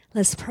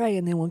Let's pray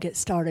and then we'll get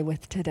started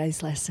with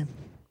today's lesson.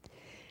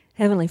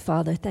 Heavenly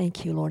Father,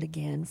 thank you, Lord,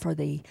 again for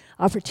the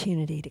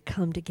opportunity to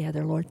come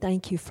together. Lord,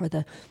 thank you for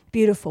the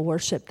beautiful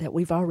worship that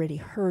we've already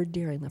heard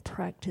during the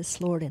practice,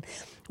 Lord. And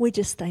we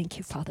just thank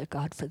you, Father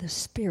God, for the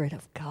Spirit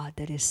of God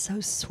that is so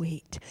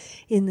sweet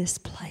in this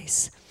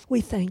place. We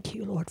thank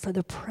you, Lord, for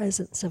the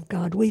presence of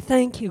God. We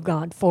thank you,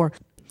 God, for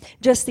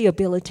just the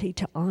ability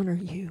to honor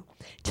you,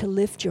 to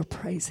lift your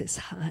praises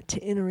high,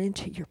 to enter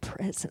into your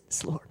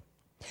presence, Lord.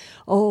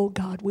 Oh,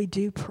 God, we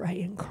do pray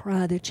and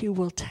cry that you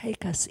will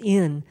take us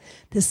in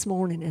this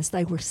morning as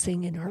they were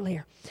singing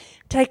earlier.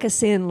 Take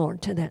us in,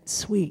 Lord, to that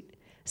sweet,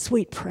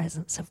 sweet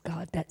presence of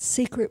God, that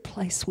secret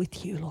place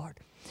with you,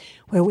 Lord,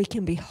 where we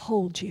can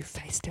behold you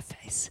face to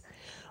face.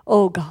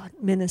 Oh, God,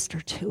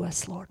 minister to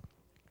us, Lord,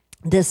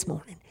 this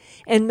morning.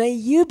 And may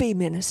you be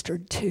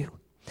ministered to.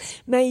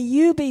 May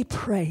you be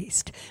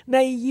praised.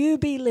 May you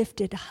be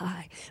lifted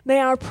high. May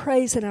our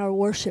praise and our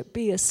worship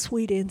be a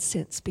sweet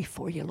incense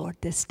before you, Lord,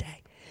 this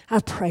day. I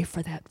pray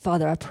for that,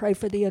 Father. I pray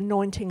for the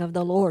anointing of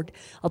the Lord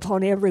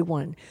upon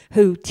everyone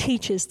who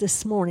teaches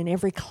this morning,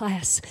 every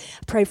class.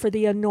 I pray for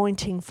the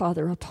anointing,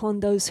 Father,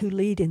 upon those who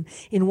lead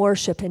in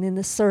worship and in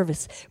the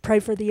service. Pray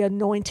for the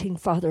anointing,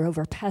 Father,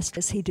 over Pastor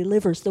as he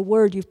delivers the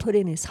word you've put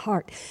in his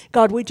heart.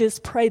 God, we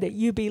just pray that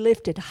you be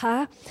lifted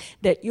high,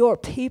 that your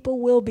people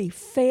will be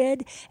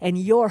fed, and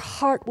your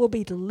heart will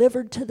be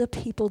delivered to the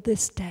people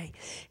this day.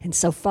 And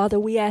so, Father,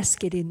 we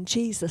ask it in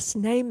Jesus'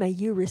 name. May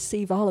you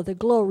receive all of the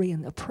glory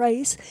and the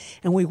praise.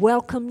 And we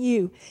welcome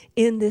you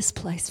in this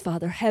place,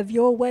 Father. Have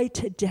your way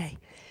today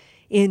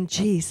in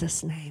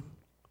Jesus' name.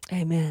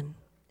 Amen.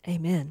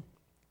 Amen.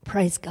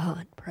 Praise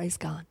God. Praise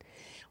God.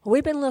 Well,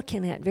 we've been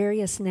looking at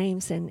various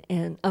names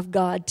and of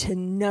God to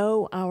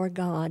know our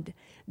God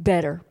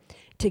better,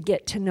 to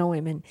get to know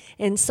him.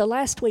 And so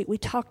last week we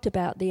talked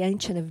about the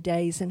Ancient of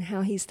Days and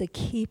how he's the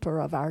keeper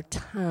of our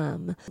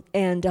time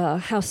and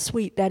how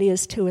sweet that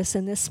is to us.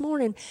 And this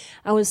morning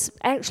I was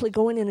actually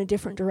going in a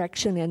different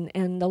direction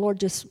and the Lord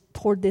just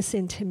poured this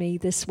into me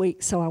this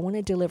week, so I want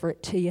to deliver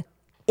it to you.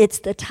 It's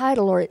the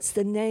title, or it's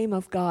the name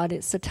of God.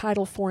 It's the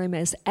title for him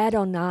as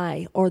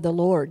Adonai, or the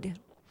Lord.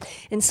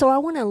 And so I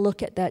want to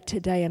look at that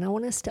today, and I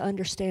want us to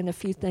understand a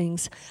few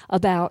things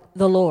about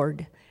the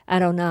Lord,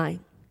 Adonai.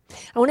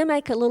 I want to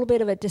make a little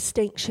bit of a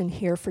distinction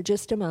here for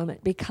just a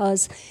moment,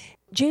 because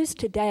Jews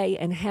today,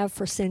 and have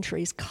for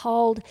centuries,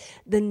 called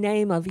the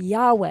name of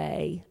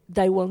Yahweh.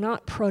 They will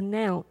not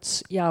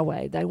pronounce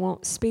Yahweh. They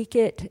won't speak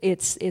it.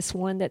 It's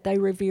one that they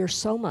revere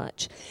so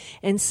much.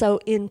 And so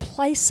in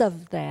place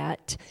of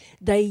that,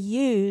 they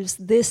use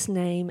this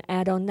name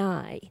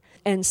Adonai.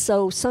 And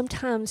so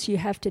sometimes you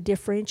have to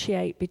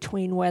differentiate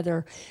between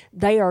whether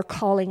they are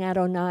calling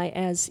Adonai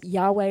as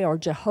Yahweh or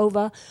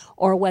Jehovah,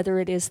 or whether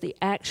it is the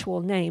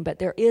actual name. But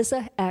there is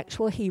an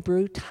actual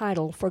Hebrew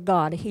title for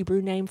God, a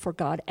Hebrew name for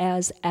God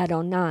as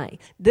Adonai.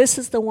 This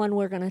is the one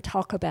we're going to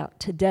talk about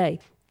today.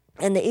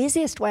 And the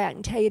easiest way I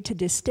can tell you to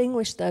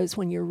distinguish those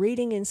when you're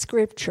reading in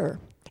Scripture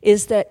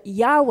is that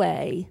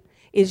Yahweh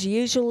is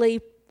usually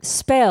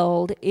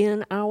spelled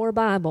in our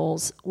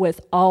Bibles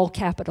with all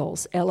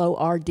capitals,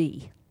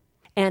 L-O-R-D.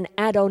 And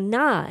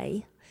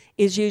Adonai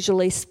is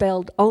usually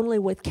spelled only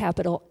with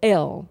capital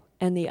L,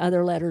 and the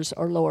other letters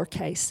are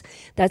lowercase.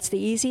 That's the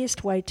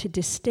easiest way to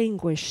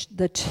distinguish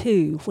the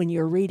two when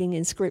you're reading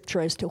in Scripture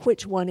as to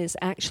which one is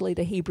actually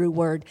the Hebrew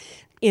word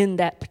in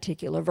that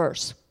particular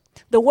verse.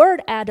 The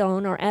word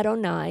Adon, or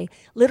Adonai,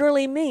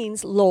 literally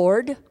means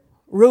Lord,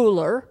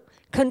 ruler,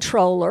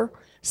 controller,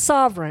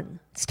 sovereign.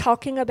 It's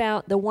talking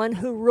about the one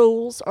who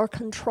rules or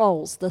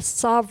controls, the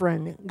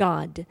sovereign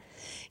God.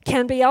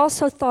 Can be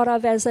also thought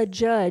of as a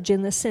judge,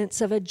 in the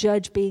sense of a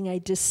judge being a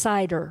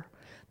decider,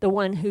 the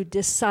one who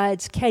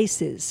decides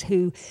cases,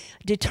 who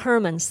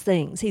determines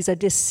things. He's a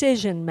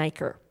decision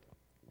maker.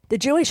 The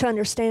Jewish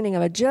understanding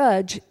of a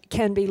judge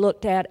can be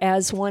looked at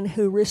as one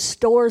who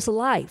restores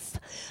life.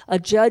 A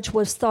judge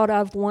was thought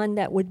of one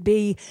that would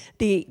be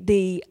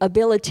the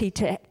ability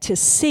to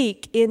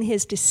seek in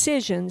his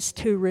decisions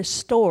to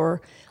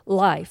restore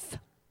life.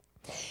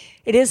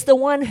 It is the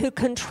one who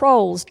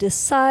controls,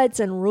 decides,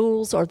 and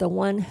rules, or the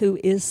one who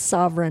is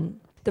sovereign.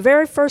 The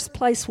very first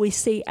place we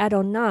see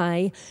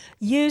Adonai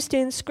used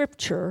in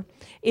Scripture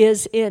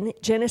is in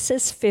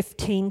Genesis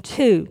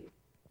 15:2.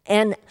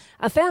 And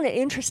I found it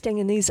interesting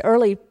in these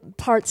early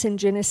parts in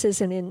Genesis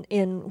and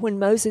in when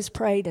Moses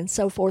prayed and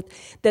so forth,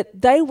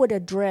 that they would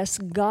address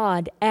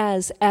God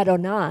as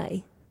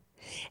Adonai.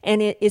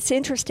 And it's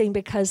interesting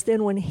because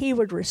then when he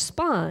would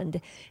respond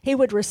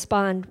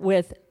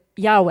with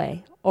Yahweh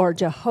or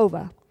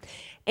Jehovah.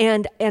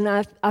 And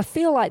I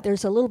feel like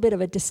there's a little bit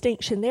of a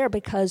distinction there,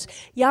 because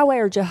Yahweh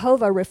or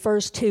Jehovah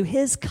refers to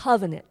his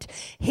covenant.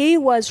 He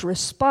was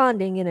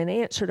responding in an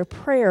answer to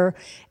prayer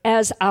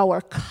as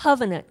our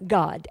covenant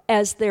God,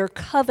 as their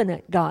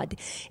covenant God,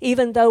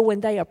 even though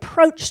when they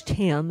approached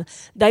him,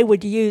 they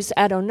would use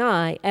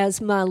Adonai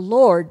as my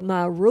Lord,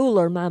 my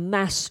ruler, my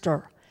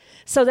master.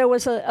 So there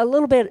was a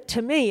little bit,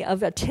 to me,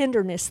 of a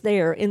tenderness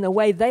there in the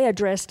way they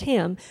addressed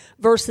him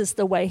versus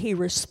the way he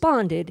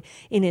responded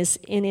in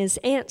his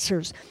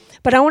answers.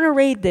 But I want to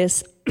read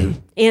this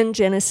in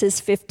Genesis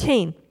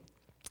 15.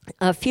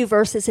 A few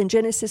verses in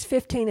Genesis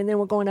 15, and then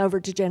we're going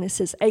over to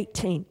Genesis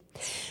 18.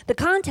 The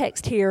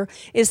context here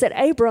is that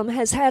Abram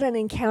has had an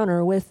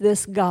encounter with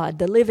this God,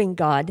 the living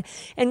God,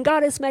 and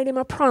God has made him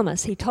a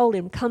promise. He told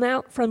him, "Come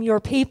out from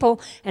your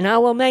people, and I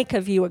will make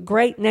of you a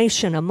great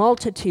nation, a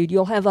multitude.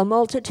 You'll have a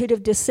multitude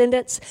of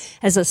descendants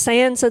as the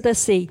sands of the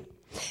sea."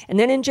 And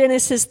then in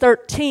Genesis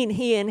 13,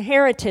 he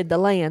inherited the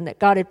land that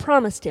God had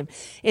promised him.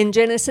 In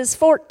Genesis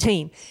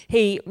 14,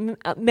 he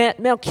met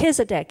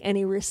Melchizedek, and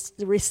he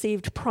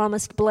received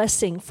promised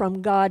blessing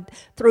from God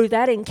through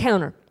that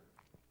encounter.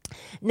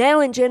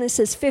 Now in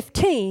Genesis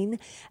 15,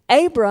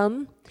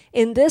 Abram,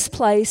 in this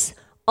place,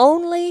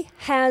 only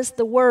has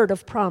the word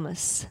of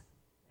promise,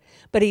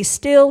 but he's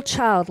still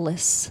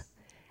childless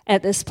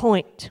at this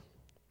point.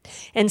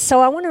 And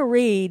so I want to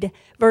read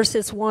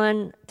verses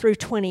 1 through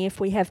 20 if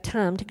we have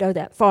time to go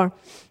that far.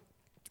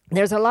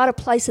 There's a lot of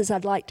places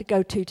I'd like to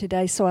go to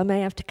today, so I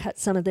may have to cut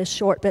some of this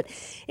short. But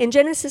in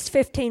Genesis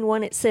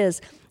 15:1 it says,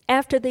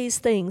 "After these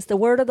things the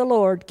word of the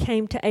Lord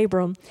came to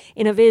Abram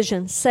in a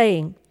vision,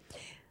 saying,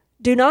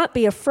 'Do not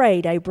be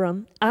afraid,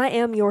 Abram. I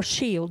am your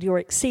shield, your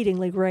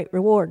exceedingly great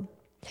reward.'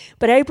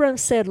 But Abram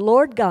said,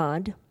 'Lord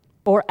God,'"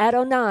 or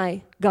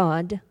Adonai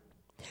God,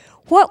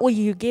 "'what will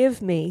you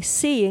give me,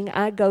 seeing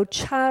I go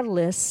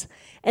childless,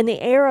 and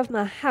the heir of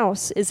my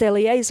house is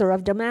Eliezer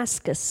of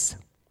Damascus?'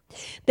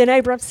 Then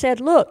Abram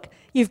said, 'Look,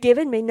 you've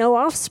given me no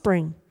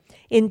offspring.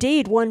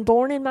 Indeed, one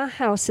born in my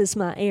house is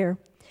my heir.'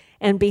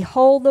 And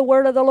behold, the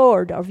word of the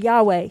Lord, of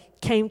Yahweh,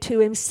 came to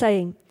him,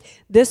 saying,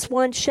 'This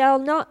one shall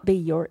not be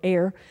your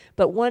heir,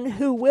 but one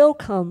who will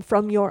come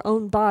from your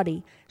own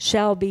body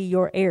shall be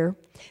your heir.'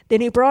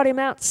 Then he brought him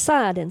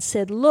outside and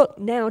said, 'Look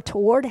now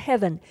toward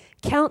heaven,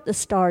 count the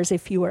stars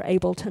if you are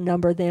able to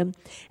number them.'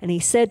 And he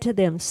said to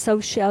them, 'So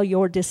shall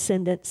your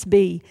descendants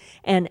be.'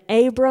 And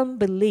Abram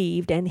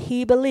believed, and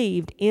he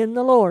believed in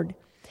the Lord,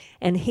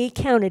 and he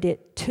counted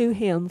it to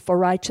him for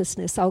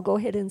righteousness." I'll go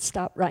ahead and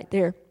stop right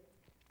there.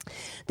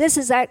 This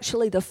is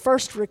actually the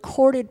first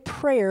recorded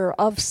prayer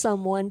of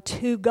someone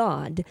to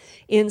God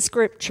in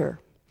Scripture.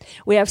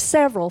 We have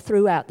several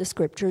throughout the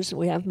Scriptures.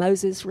 We have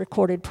Moses'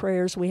 recorded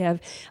prayers. We have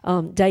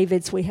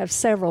David's. We have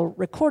several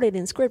recorded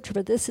in Scripture,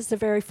 but this is the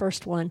very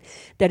first one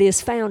that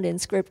is found in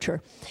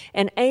Scripture.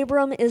 And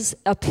Abram is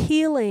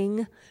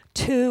appealing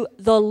to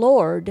the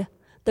Lord,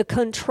 the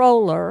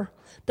controller,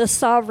 the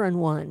sovereign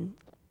one.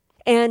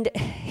 And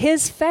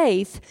his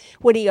faith,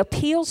 when he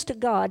appeals to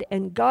God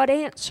and God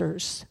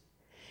answers,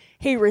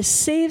 he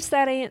receives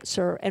that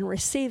answer and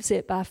receives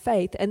it by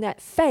faith, and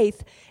that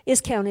faith is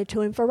counted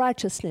to him for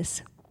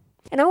righteousness.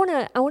 And I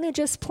want to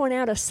just point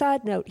out a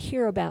side note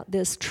here about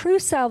this. True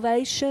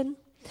salvation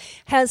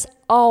has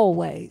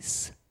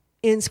always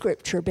in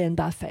Scripture been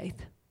by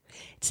faith.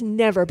 It's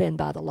never been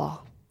by the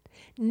law.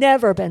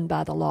 Never been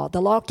by the law.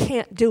 The law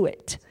can't do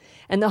it.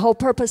 And the whole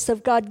purpose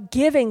of God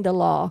giving the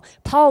law,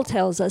 Paul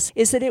tells us,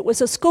 is that it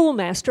was a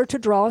schoolmaster to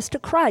draw us to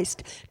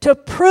Christ, to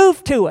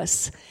prove to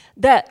us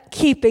that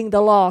keeping the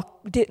law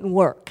didn't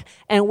work,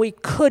 and we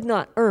could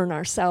not earn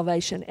our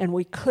salvation, and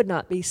we could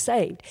not be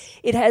saved.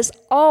 It has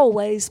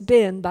always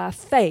been by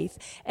faith,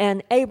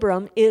 and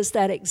Abram is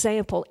that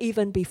example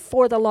even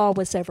before the law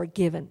was ever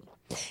given.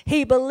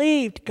 He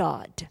believed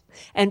God,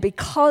 and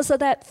because of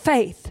that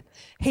faith,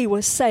 he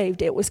was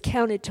saved. It was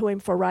counted to him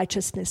for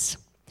righteousness.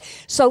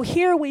 So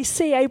here we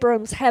see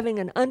Abram's having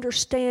an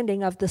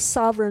understanding of the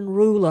sovereign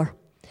ruler.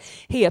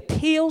 He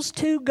appeals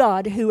to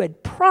God who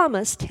had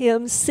promised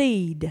him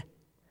seed.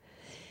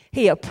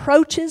 He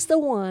approaches the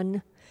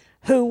one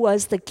who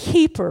was the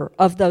keeper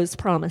of those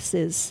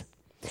promises,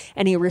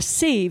 and he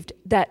received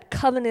that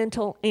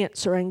covenantal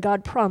answer, and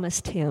God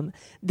promised him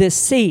this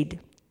seed.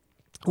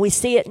 We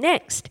see it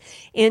next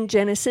in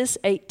Genesis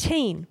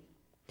 18.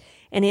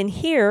 And in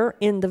here,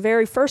 in the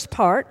very first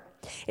part,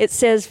 it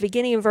says,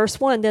 beginning in verse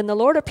 1, "Then the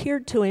Lord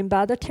appeared to him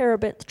by the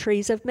terebinth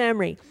trees of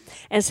Mamre,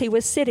 as he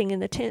was sitting in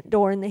the tent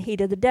door in the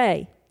heat of the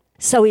day.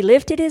 So he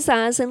lifted his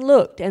eyes and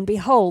looked, and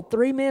behold,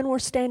 3 men were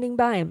standing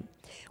by him.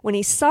 When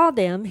he saw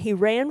them, he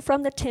ran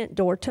from the tent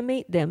door to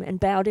meet them,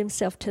 and bowed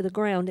himself to the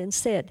ground, and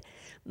said,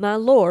 'My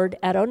Lord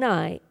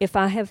Adonai, if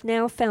I have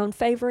now found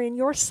favor in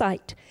your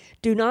sight,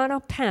 do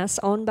not pass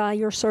on by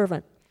your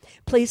servant.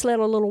 Please let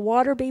a little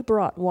water be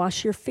brought, and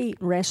wash your feet,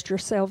 and rest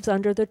yourselves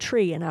under the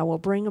tree, and I will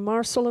bring a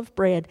morsel of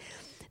bread,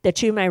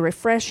 that you may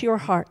refresh your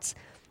hearts,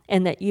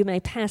 and that you may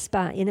pass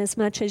by,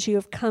 inasmuch as you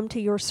have come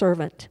to your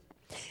servant.'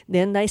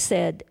 Then they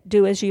said,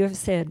 'Do as you have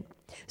said.'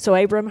 So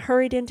Abram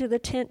hurried into the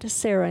tent to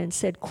Sarah and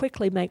said,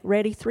 'Quickly make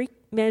ready 3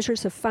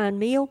 measures of fine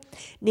meal,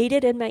 knead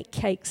it and make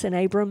cakes.' And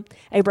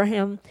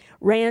Abraham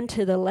ran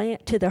to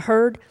the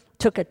herd,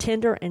 took a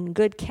tender and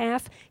good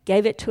calf,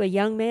 gave it to a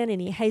young man,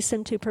 and he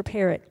hastened to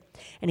prepare it.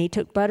 And he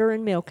took butter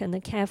and milk and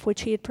the calf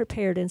which he had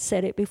prepared, and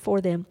set it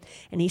before them.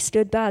 And he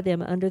stood by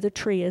them under the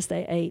tree as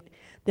they ate.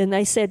 Then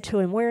they said to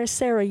him, 'Where is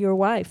Sarah your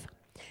wife?'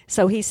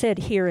 So he said,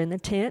 here in the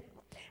tent.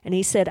 And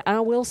he said,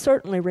 I will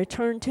certainly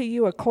return to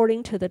you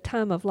according to the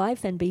time of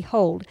life, and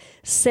behold,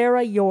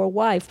 Sarah your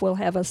wife will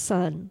have a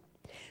son.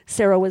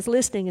 Sarah was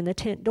listening in the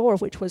tent door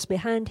which was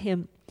behind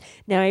him.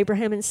 Now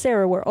Abraham and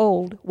Sarah were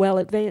old, well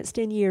advanced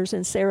in years,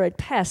 and Sarah had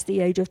passed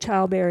the age of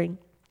childbearing.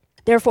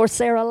 Therefore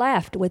Sarah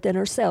laughed within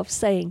herself,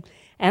 saying,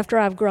 After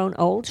I have grown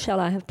old, shall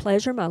I have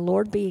pleasure, my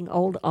Lord being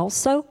old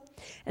also?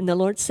 And the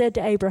Lord said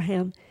to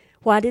Abraham,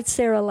 Why did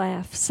Sarah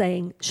laugh,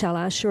 saying, Shall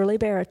I surely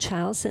bear a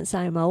child since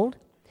I am old?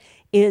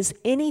 Is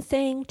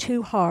anything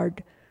too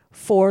hard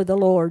for the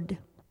Lord?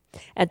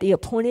 At the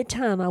appointed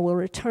time I will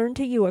return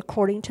to you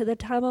according to the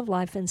time of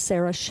life, and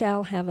Sarah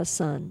shall have a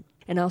son.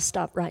 And I'll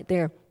stop right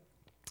there.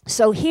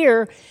 So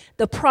here,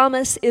 the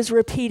promise is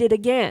repeated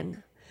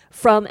again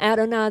from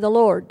Adonai the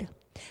Lord.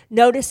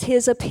 Notice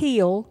his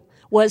appeal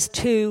was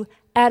to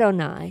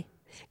Adonai.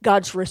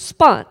 God's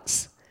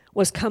response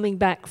was coming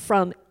back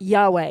from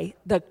Yahweh,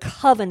 the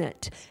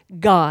covenant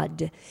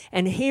God.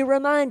 And he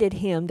reminded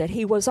him that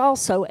he was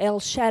also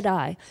El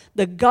Shaddai,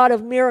 the God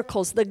of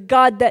miracles, the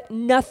God that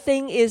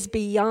nothing is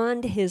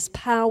beyond his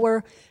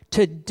power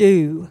to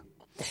do.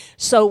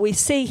 So we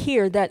see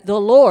here that the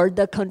Lord,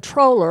 the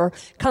controller,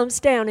 comes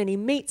down and he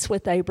meets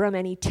with Abram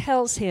and he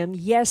tells him,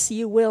 yes,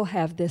 you will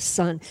have this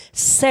son.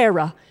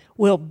 Sarah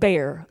will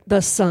bear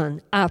the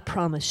son I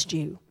promised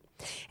you.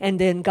 And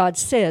then God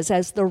says,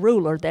 as the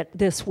ruler, that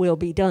this will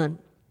be done.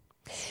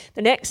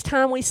 The next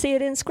time we see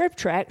it in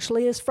Scripture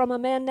actually is from a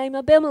man named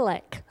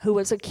Abimelech, who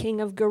was a king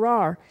of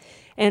Gerar.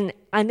 And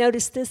I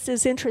noticed this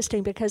is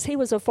interesting because he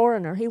was a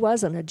foreigner. He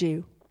wasn't a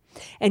Jew.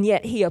 And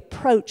yet he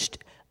approached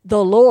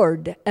the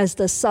Lord as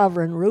the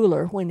sovereign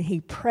ruler when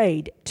he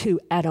prayed to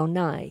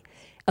Adonai,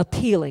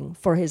 appealing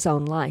for his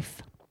own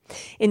life.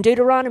 In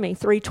Deuteronomy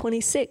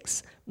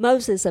 3:26,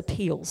 Moses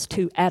appeals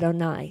to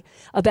Adonai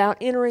about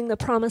entering the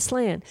promised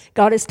land.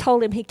 God has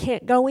told him he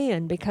can't go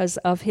in because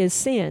of his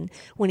sin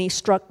when he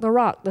struck the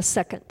rock the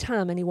second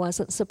time and he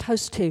wasn't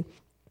supposed to.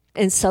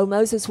 And so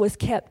Moses was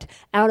kept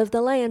out of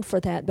the land for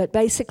that. But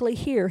basically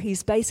here,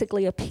 he's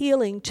basically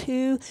appealing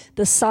to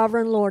the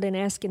sovereign Lord and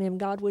asking him,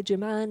 God, would you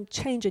mind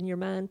changing your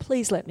mind?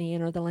 Please let me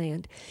enter the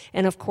land.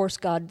 And of course,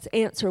 God's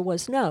answer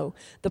was no.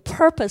 The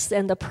purpose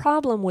and the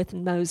problem with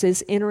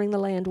Moses entering the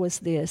land was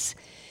this.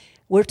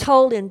 We're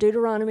told in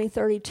Deuteronomy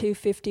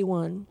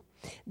 32:51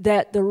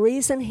 that the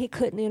reason he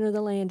couldn't enter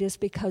the land is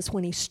because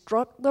when he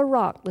struck the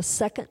rock the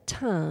second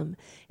time,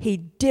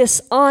 he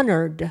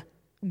dishonored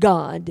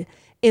God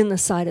in the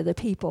sight of the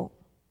people.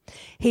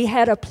 He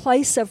had a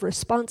place of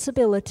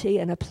responsibility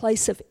and a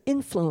place of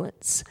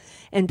influence,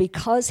 and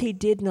because he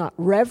did not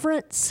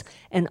reverence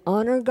and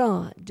honor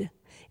God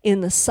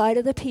in the sight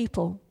of the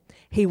people,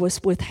 he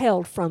was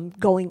withheld from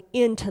going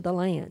into the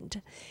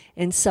land.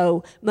 And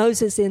so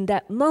Moses, in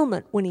that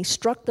moment when he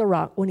struck the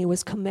rock, when he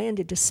was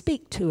commanded to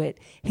speak to it,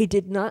 he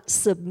did not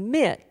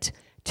submit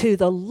to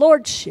the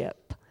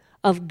lordship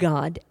of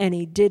God, and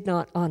he did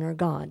not honor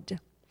God.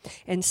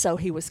 And so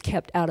he was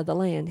kept out of the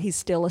land. He's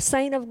still a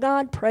saint of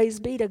God. Praise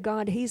be to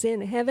God. He's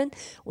in heaven.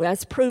 Well,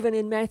 that's proven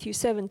in Matthew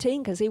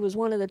 17 because he was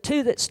one of the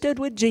two that stood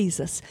with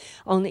Jesus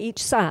on each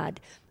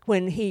side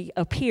when he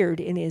appeared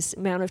in his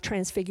Mount of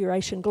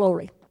Transfiguration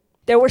glory.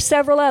 There were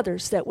several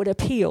others that would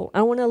appeal.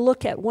 I want to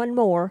look at one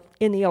more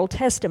in the Old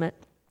Testament,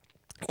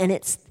 and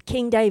it's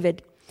King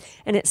David,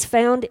 and it's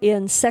found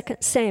in 2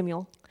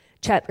 Samuel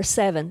chapter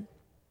 7.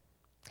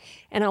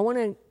 And I want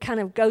to kind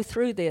of go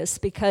through this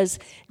because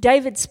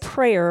David's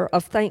prayer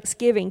of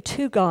thanksgiving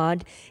to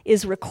God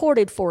is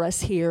recorded for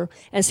us here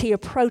as he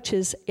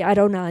approaches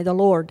Adonai, the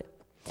Lord.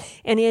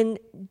 And in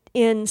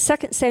 2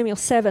 Samuel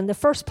 7, the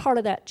first part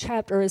of that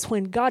chapter is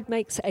when God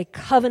makes a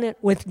covenant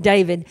with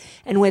David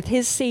and with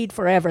his seed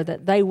forever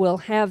that they will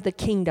have the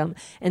kingdom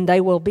and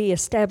they will be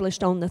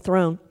established on the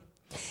throne.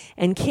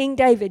 And King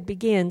David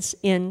begins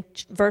in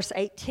verse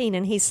 18,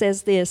 and he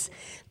says this,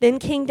 Then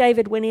King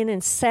David went in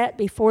and sat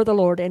before the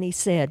Lord, and he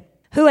said,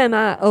 Who am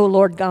I, O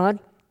Lord God,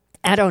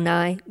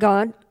 Adonai,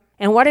 God,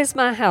 and what is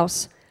my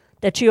house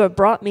that you have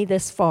brought me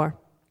this far?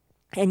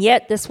 And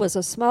yet this was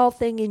a small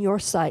thing in your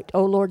sight,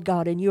 O Lord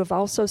God, and you have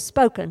also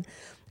spoken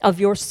of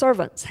your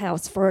servant's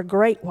house for a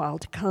great while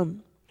to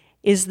come.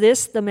 Is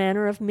this the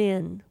manner of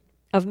man,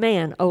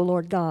 O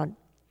Lord God?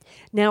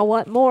 Now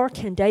what more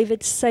can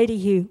David say to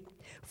you?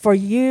 For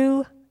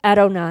you,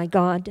 Adonai,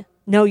 God,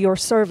 know your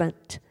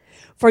servant.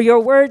 For your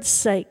word's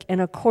sake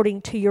and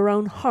according to your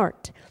own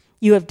heart,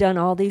 you have done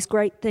all these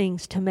great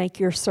things to make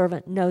your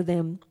servant know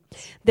them.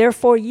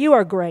 Therefore you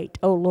are great,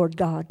 O Lord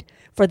God,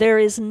 for there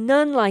is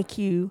none like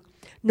you,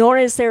 nor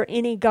is there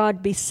any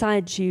God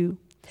besides you,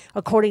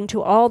 according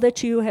to all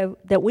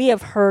that we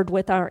have heard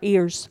with our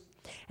ears.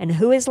 And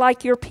who is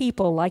like your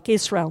people, like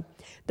Israel,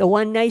 the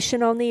one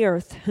nation on the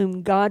earth,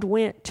 whom God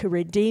went to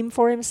redeem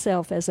for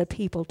himself as a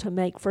people, to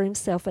make for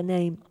himself a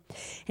name,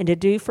 and to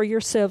do for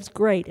yourselves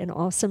great and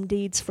awesome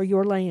deeds for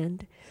your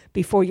land,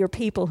 before your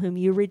people whom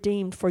you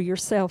redeemed for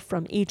yourself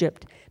from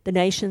Egypt, the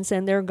nations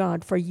and their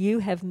God. For you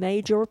have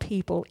made your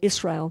people,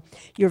 Israel,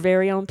 your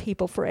very own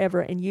people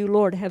forever, and you,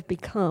 Lord, have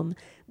become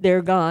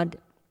their God.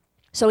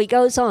 So he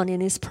goes on in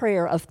his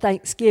prayer of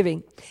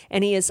thanksgiving,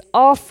 and he is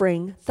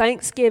offering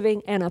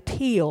thanksgiving and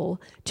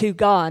appeal to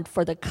God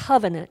for the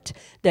covenant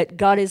that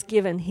God has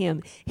given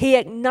him. He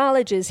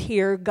acknowledges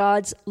here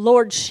God's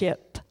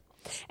lordship,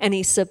 and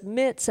he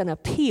submits and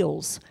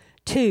appeals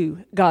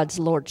to God's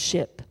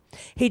lordship.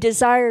 He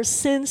desires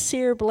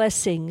sincere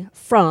blessing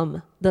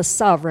from the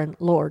sovereign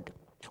Lord.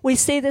 We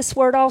see this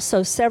word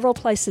also several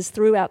places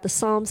throughout the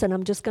Psalms, and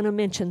I'm just going to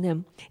mention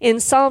them. In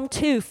Psalm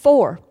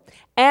 2:4,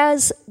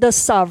 as the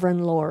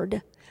sovereign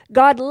Lord,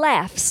 God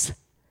laughs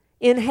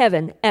in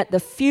heaven at the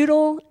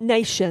futile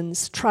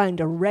nations trying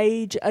to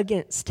rage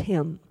against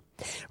him.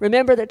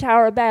 Remember the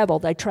Tower of Babel,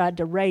 they tried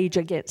to rage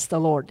against the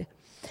Lord.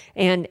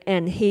 And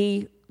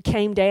he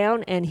came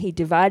down and he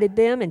divided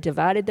them and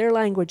divided their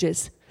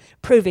languages,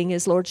 proving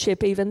his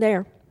lordship even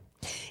there.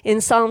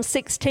 In Psalm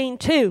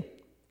 16:2,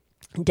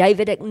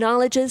 David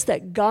acknowledges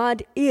that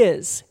God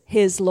is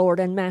his Lord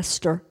and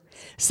Master.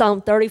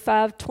 Psalm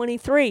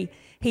 35:23,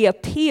 he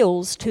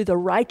appeals to the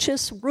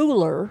righteous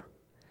ruler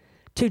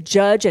to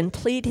judge and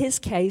plead his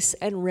case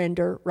and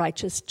render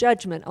righteous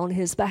judgment on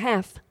his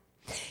behalf.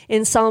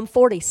 In Psalm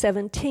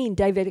 40:17,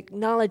 David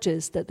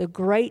acknowledges that the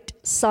great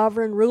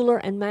sovereign ruler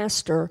and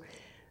master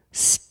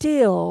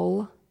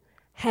still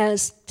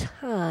has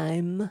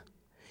time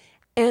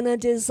and a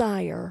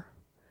desire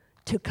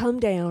to come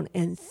down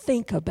and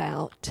think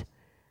about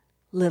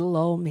little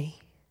old me.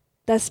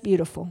 That's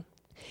beautiful.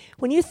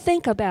 When you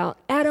think about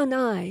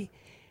Adonai,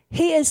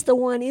 he is the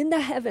one in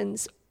the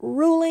heavens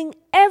ruling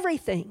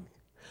everything,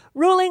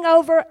 ruling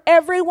over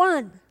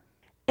everyone.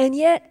 And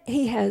yet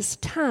he has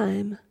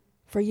time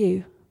for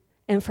you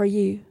and for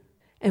you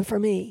and for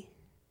me.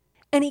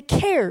 And he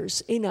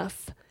cares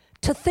enough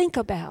to think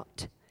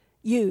about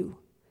you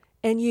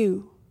and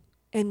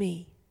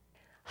me.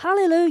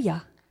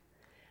 Hallelujah.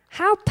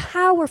 How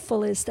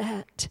powerful is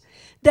that?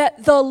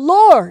 That the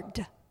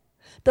Lord,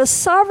 the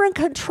sovereign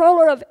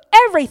controller of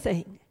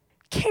everything,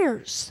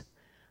 cares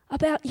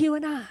about you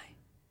and I.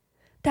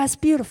 That's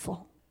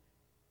beautiful.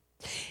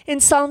 In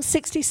Psalm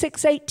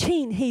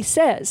 66:18, he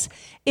says,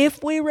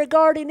 if we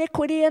regard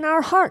iniquity in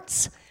our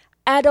hearts,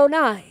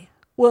 Adonai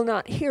will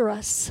not hear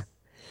us.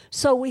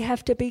 So we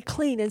have to be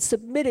clean and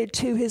submitted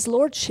to his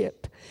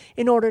lordship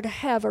in order to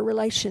have a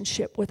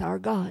relationship with our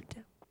God.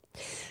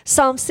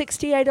 Psalm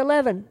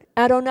 68:11,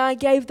 Adonai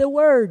gave the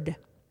word.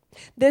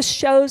 This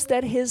shows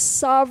that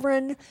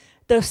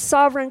the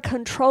sovereign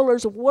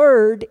controller's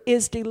word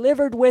is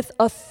delivered with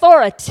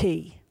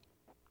authority.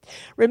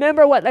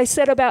 Remember what they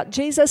said about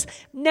Jesus?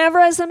 Never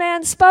as a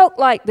man spoke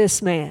like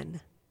this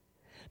man.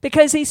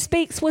 Because he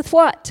speaks with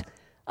what?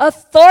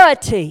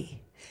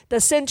 Authority.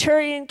 The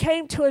centurion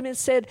came to him and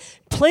said,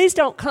 please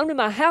don't come to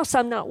my house,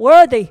 I'm not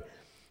worthy.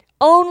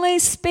 Only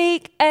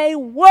speak a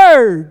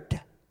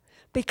word,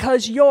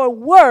 because your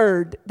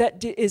word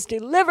that is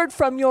delivered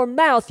from your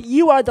mouth,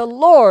 you are the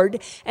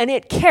Lord, and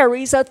it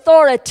carries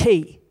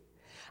authority.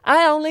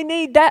 I only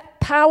need that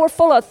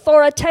powerful,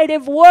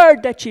 authoritative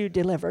word that you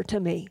deliver to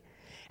me.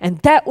 And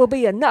that will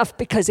be enough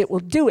because it will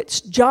do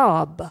its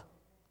job.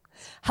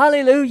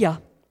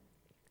 Hallelujah.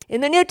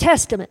 In the New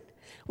Testament,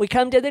 we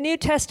come to the New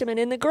Testament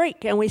in the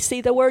Greek and we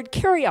see the word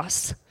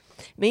kurios.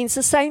 It means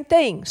the same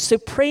thing,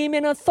 supreme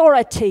in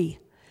authority,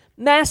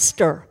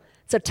 master.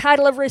 It's a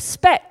title of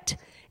respect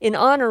in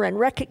honor and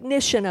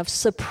recognition of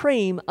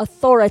supreme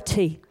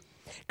authority.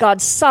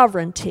 God's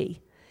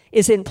sovereignty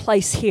is in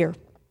place here.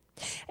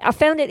 I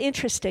found it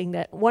interesting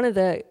that one of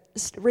the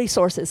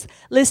resources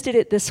listed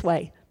it this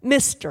way,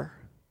 Mr.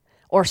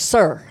 or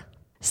Sir.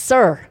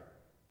 Sir.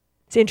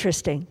 It's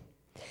interesting.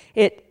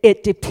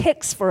 It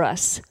depicts for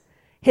us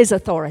his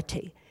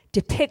authority,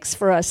 depicts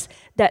for us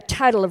that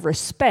title of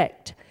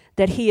respect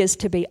that he is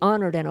to be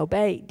honored and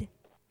obeyed.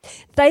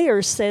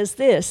 Thayer says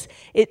this,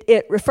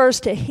 it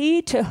refers to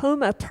he to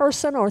whom a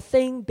person or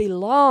thing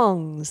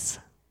belongs,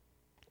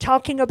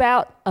 talking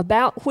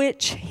about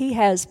which he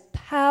has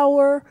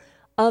power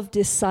of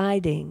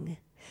deciding.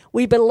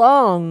 We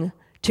belong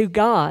to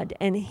God,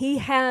 and he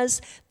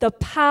has the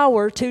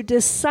power to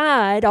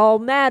decide all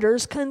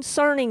matters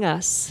concerning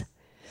us.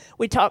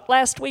 We talked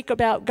last week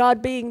about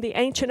God being the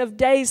Ancient of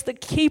Days, the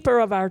keeper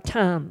of our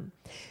time.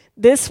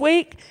 This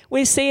week,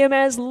 we see him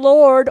as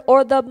Lord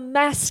or the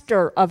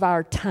master of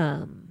our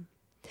time,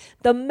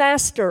 the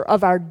master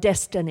of our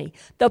destiny,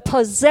 the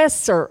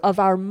possessor of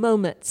our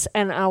moments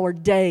and our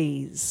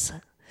days,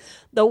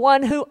 the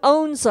one who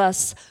owns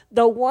us,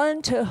 the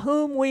one to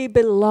whom we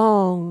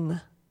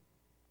belong.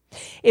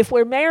 If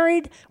we're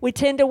married, we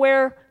tend to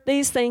wear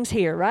these things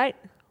here, right?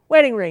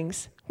 Wedding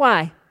rings.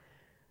 Why?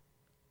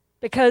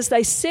 Because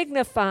they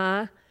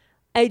signify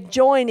a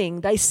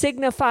joining. They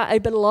signify a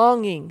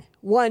belonging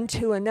one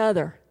to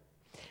another.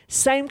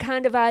 Same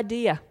kind of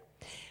idea.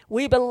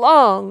 We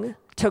belong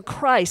to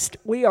Christ.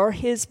 We are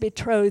his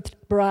betrothed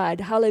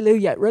bride.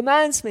 Hallelujah. It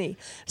reminds me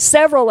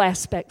several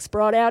aspects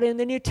brought out in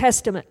the New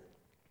Testament.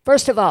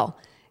 First of all,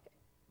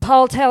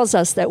 Paul tells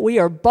us that we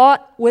are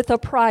bought with a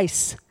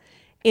price.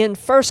 In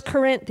 1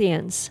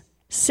 Corinthians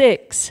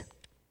 6,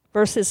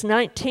 verses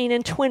 19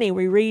 and 20,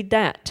 we read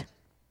that.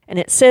 And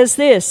it says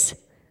this,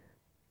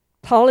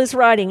 Paul is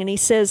writing and he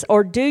says,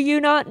 "Or do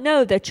you not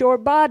know that your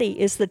body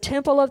is the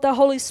temple of the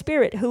Holy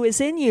Spirit who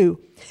is in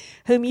you,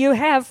 whom you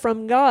have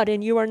from God,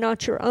 and you are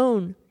not your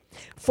own?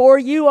 For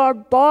you are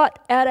bought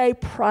at a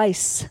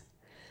price.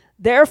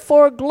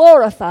 Therefore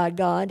glorify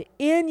God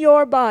in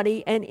your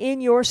body and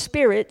in your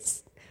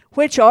spirits,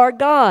 which are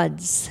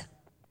God's."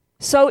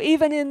 So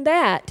even in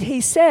that,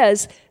 he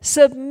says,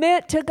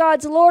 submit to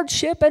God's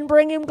lordship and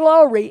bring him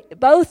glory,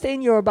 both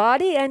in your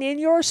body and in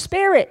your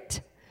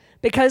spirit,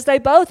 because they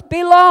both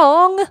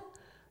belong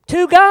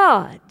to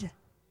God.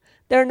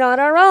 They're not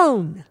our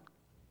own.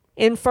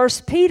 In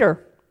 1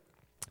 Peter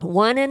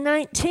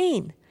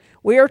 1:19,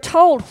 we are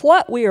told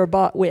what we are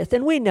bought with,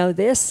 and we know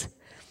this.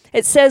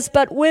 It says,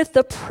 "But with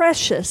the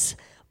precious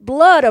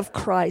blood of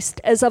Christ,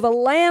 as of a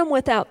lamb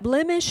without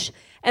blemish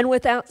and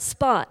without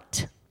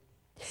spot."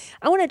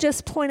 I want to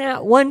just point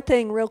out one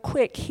thing real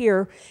quick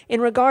here in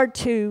regard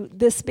to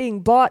this being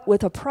bought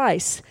with a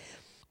price.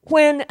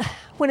 When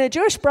a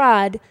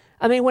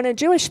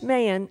Jewish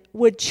man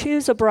would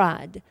choose a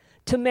bride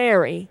to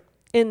marry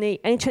in the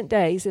ancient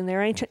days, in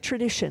their ancient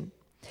tradition,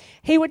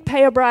 he would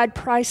pay a bride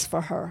price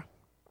for her.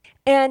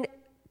 And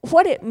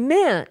what it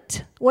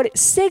meant, what it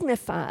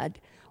signified,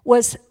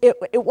 was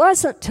it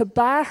wasn't to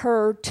buy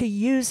her to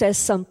use as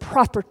some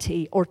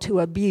property or to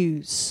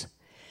abuse.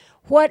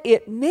 What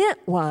it meant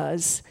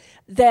was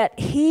that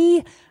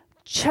he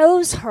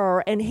chose her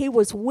and he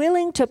was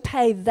willing to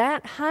pay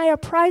that high a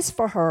price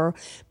for her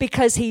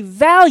because he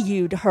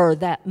valued her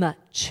that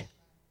much.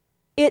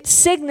 It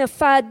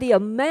signified the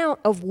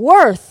amount of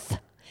worth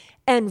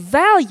and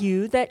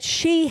value that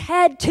she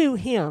had to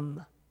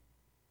him.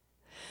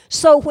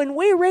 So when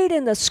we read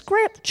in the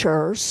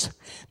scriptures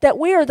that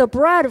we are the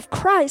bride of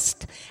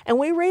Christ, and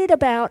we read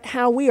about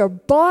how we are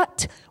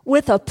bought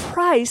with a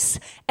price,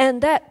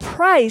 and that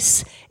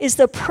price is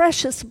the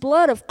precious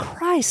blood of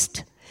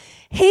Christ,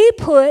 he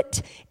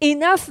put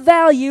enough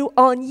value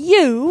on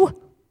you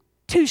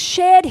to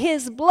shed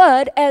his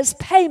blood as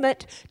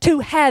payment to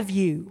have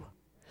you.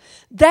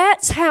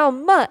 That's how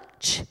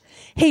much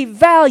he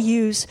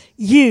values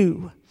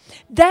you.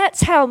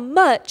 That's how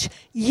much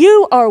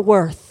you are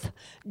worth.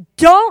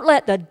 Don't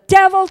let the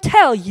devil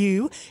tell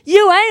you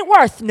you ain't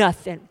worth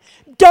nothing.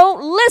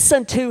 Don't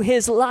listen to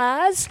his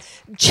lies.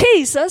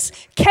 Jesus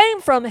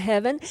came from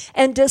heaven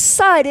and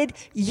decided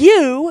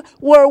you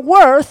were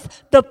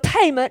worth the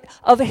payment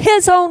of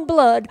his own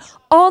blood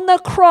on the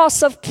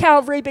cross of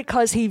Calvary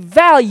because he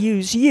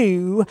values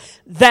you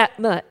that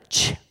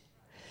much.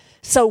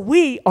 So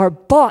we are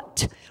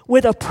bought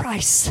with a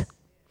price.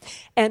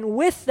 And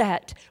with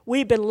that,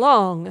 we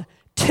belong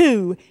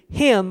to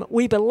him.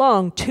 We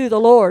belong to the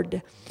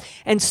Lord.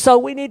 And so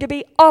we need to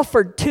be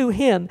offered to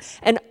him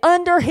and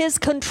under his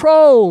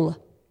control.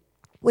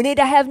 We need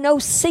to have no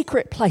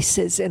secret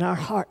places in our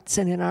hearts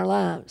and in our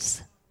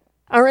lives.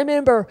 I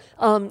remember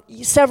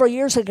several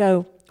years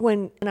ago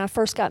when I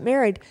first got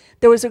married,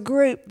 there was a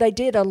group, they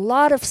did a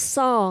lot of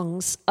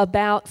songs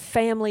about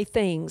family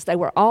things. They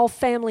were all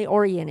family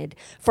oriented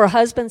for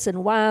husbands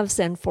and wives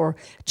and for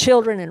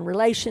children and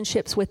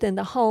relationships within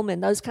the home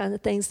and those kind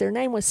of things. Their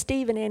name was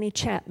Steve and Annie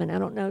Chapman. I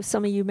don't know,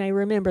 some of you may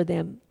remember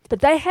them. But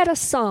they had a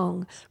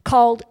song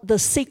called "The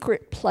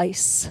Secret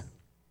Place."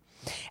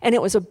 And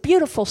it was a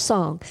beautiful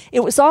song.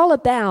 It was all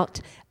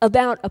about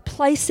a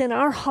place in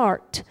our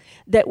heart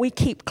that we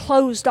keep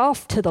closed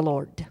off to the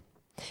Lord.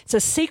 It's a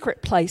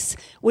secret place.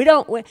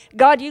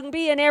 God, you can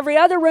be in every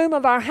other room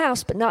of our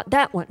house, but not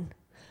that one.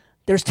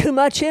 There's too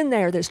much in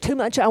there. There's too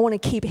much I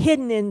want to keep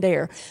hidden in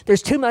there.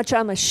 There's too much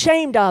I'm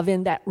ashamed of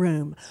in that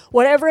room,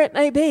 whatever it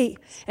may be.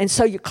 And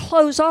so you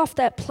close off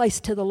that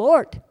place to the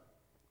Lord.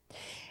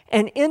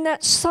 And in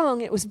that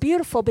song, it was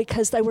beautiful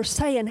because they were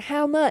saying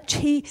how much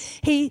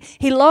he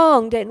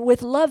longed and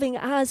with loving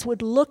eyes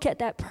would look at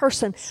that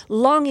person,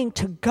 longing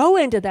to go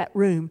into that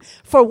room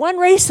for one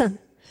reason,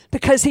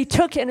 because he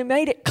took it and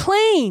made it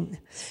clean.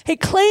 He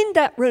cleaned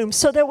that room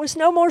so there was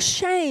no more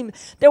shame.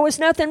 There was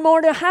nothing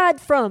more to hide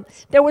from.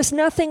 There was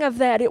nothing of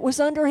that. It was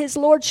under his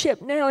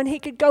lordship now, and he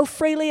could go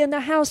freely in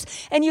the house,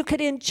 and you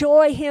could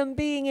enjoy him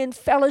being in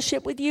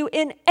fellowship with you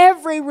in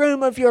every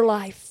room of your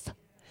life.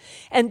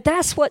 And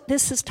that's what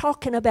this is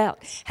talking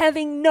about,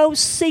 having no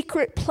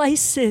secret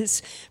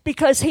places,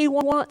 because he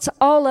wants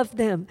all of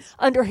them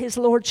under his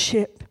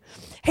lordship.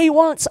 He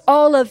wants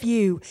all of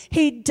you.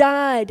 He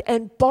died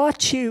and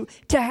bought you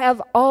to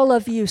have all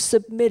of you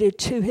submitted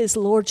to his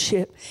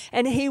lordship.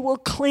 And he will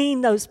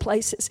clean those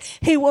places.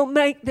 He will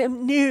make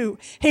them new.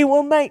 He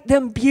will make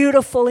them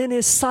beautiful in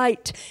his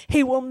sight.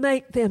 He will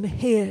make them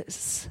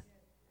his.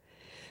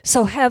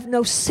 So have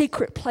no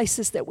secret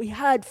places that we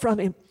hide from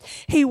him.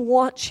 He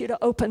wants you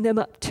to open them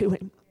up to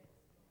him.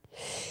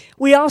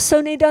 We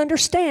also need to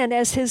understand,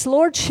 as his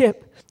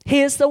lordship,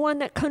 he is the one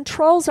that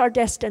controls our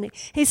destiny.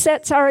 He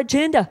sets our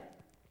agenda.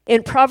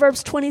 In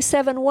Proverbs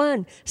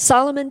 27:1,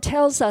 Solomon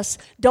tells us,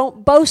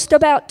 don't boast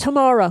about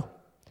tomorrow,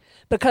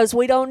 because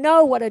we don't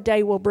know what a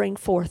day will bring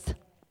forth.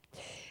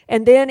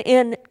 And then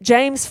in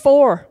James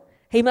 4,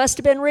 he must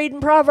have been reading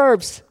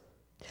Proverbs,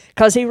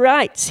 because he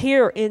writes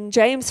here in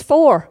James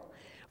 4,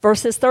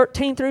 Verses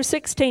 13 through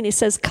 16, he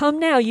says, "Come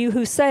now, you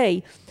who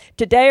say,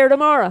 today or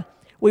tomorrow,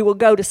 we will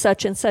go to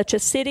such and such a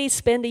city,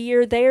 spend a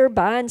year there,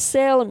 buy and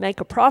sell, and make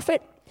a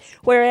profit.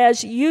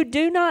 Whereas you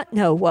do not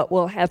know what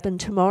will happen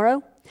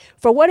tomorrow.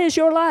 For what is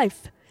your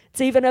life?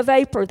 It's even a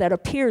vapor that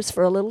appears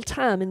for a little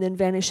time and then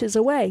vanishes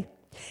away.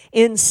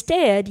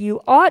 Instead,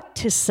 you ought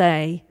to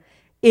say,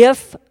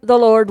 if the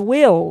Lord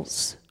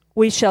wills,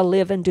 we shall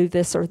live and do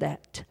this or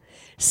that."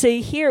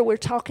 See, here we're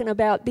talking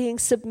about being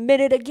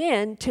submitted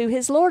again to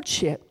his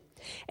lordship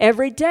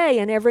every day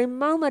and every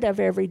moment of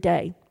every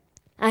day.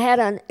 I had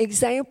an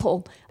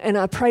example, and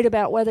I prayed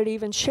about whether to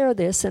even share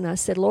this, and I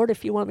said, Lord,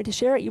 if you want me to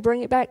share it, you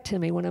bring it back to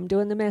me when I'm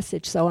doing the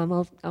message, so I'm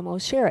going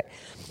to share it.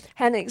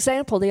 Had an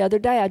example the other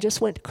day. I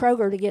just went to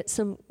Kroger to get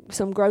some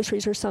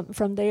groceries or something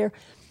from there.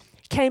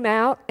 Came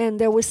out, and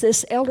there was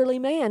this elderly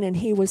man, and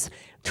he was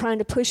trying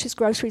to push his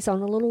groceries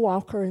on a little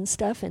walker and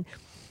stuff, and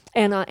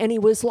he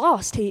was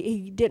lost.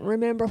 He didn't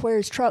remember where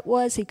his truck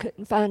was. He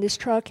couldn't find his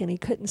truck, and he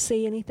couldn't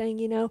see anything,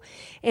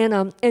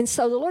 And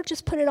so the Lord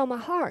just put it on my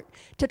heart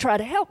to try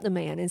to help the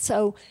man. And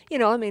so, I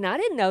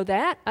didn't know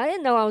that. I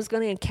didn't know I was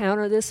going to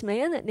encounter this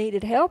man that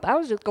needed help. I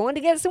was just going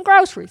to get some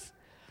groceries.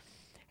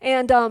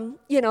 And,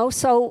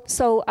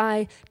 so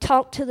I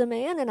talked to the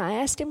man, and I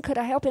asked him, could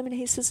I help him? And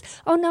he says,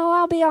 oh, no,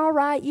 I'll be all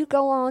right. You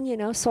go on,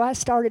 So I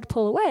started to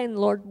pull away, and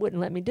the Lord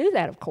wouldn't let me do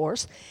that, of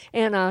course.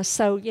 And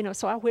so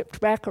I whipped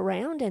back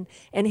around,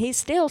 and he's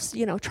still,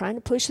 trying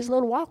to push his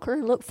little walker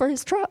and look for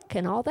his truck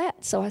and all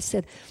that. So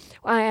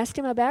I asked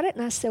him about it,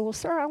 and I said, well,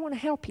 sir, I want to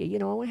help you.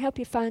 I want to help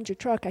you find your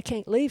truck. I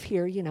can't leave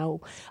here,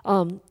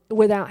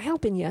 without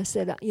helping you. I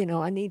said,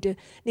 I need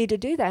to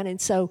do that.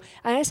 And so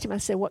I asked him, I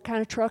said, what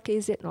kind of truck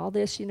is it and all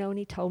this, and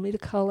he told me the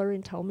color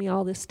and told me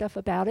all this stuff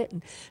about it.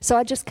 And so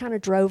I just kind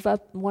of drove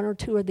up one or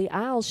two of the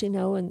aisles, and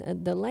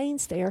the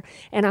lanes there,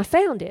 and I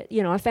found it.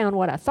 I found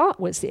what I thought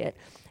was it.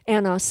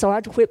 And so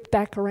I whipped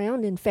back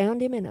around and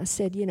found him, and I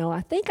said,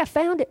 I think I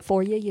found it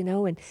for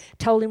you, and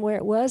told him where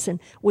it was. And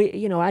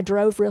I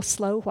drove real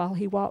slow while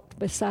he walked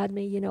beside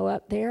me,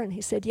 up there. And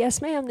he said,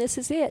 yes, ma'am, this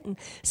is it. And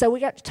so we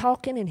got to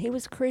talking, and he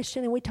was a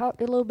Christian, and we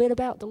talked a little bit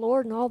about the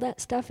Lord and all that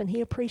stuff, and he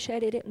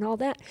appreciated it and all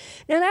that.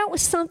 Now, that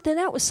was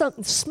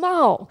something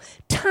small,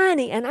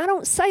 tiny, and I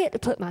don't say it to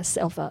put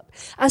myself up.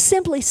 I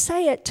simply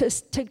say it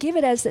to give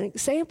it as an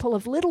example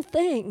of little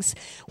things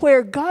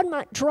where God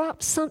might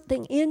drop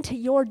something into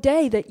your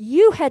day that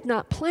you had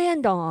not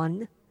planned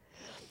on,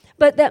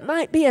 but that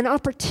might be an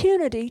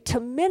opportunity to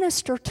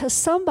minister to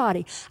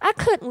somebody. I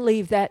couldn't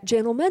leave that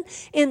gentleman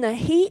in the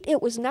heat.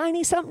 It was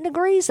 90-something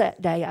degrees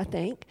that day, I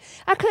think.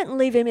 I couldn't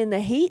leave him in the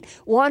heat,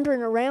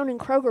 wandering around in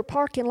Kroger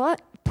parking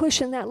lot,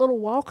 pushing that little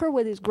walker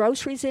with his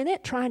groceries in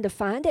it, trying to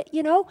find it,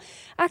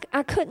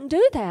 I couldn't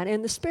do that,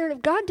 and the Spirit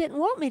of God didn't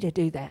want me to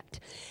do that.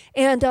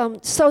 And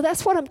so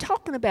that's what I'm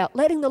talking about,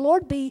 letting the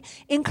Lord be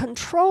in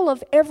control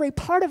of every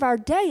part of our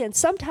day, and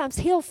sometimes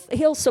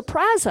He'll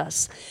surprise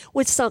us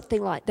with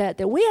something like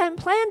that we hadn't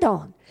planned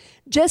on,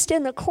 just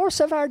in the course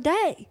of our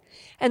day.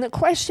 And the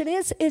question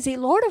is He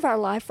Lord of our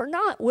life or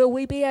not? Will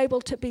we be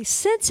able to be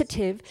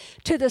sensitive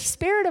to the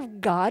Spirit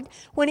of God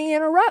when He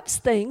interrupts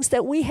things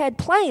that we had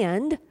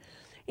planned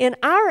in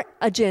our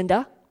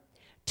agenda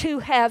to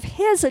have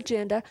His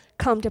agenda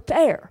come to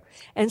bear?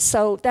 And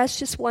so that's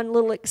just one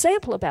little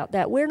example about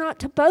that. We're not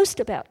to boast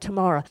about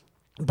tomorrow,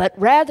 but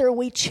rather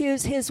we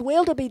choose His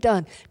will to be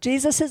done.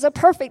 Jesus is a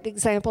perfect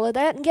example of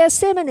that in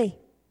Gethsemane.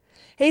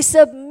 He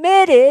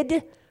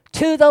submitted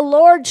to the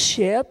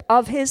lordship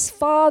of His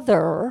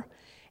Father,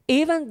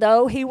 even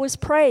though He was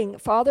praying,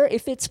 Father,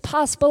 if it's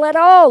possible at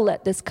all,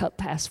 let this cup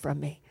pass from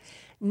me.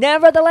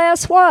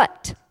 Nevertheless,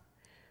 what?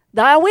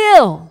 Thy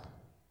will.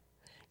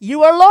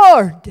 You are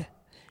Lord.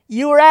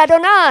 You are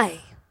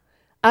Adonai.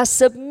 I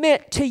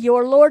submit to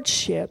your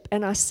lordship,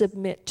 and I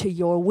submit to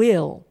your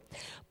will.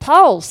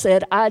 Paul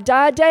said, I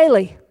die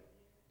daily.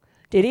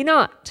 Did he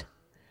not?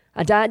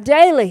 I die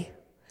daily.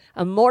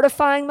 I'm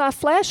mortifying my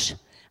flesh.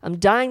 I'm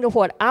dying to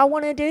what I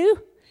want to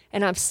do,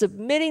 and I'm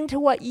submitting to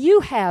what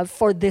you have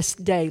for this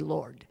day,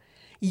 Lord.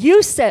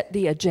 You set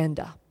the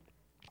agenda.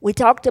 We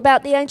talked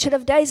about the Ancient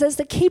of Days as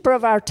the keeper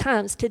of our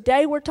times.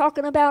 Today we're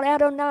talking about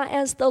Adonai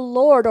as the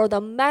Lord or the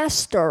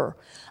master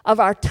of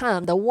our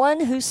time, the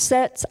one who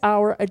sets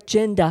our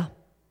agenda.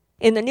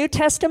 In the New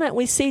Testament,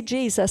 we see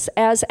Jesus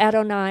as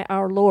Adonai,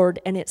 our Lord,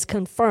 and it's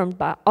confirmed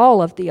by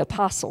all of the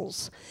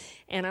apostles.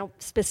 And I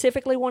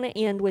specifically want to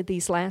end with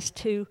these last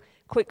two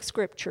quick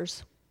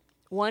scriptures.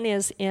 One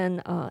is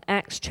in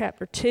Acts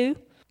chapter 2,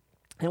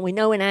 and we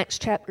know in Acts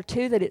chapter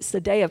 2 that it's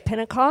the day of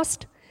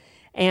Pentecost.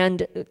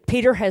 And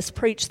Peter has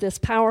preached this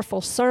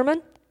powerful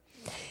sermon.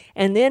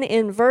 And then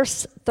in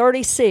verse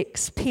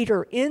 36,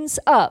 Peter ends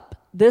up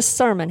this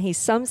sermon. He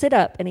sums it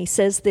up and he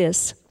says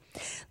this,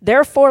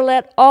 therefore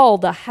let all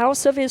the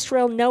house of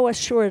Israel know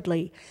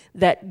assuredly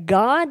that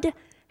God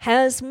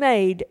has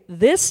made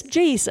this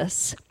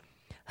Jesus,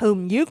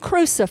 whom you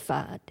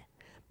crucified,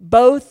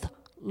 both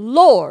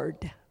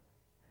Lord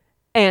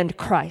and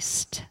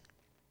Christ.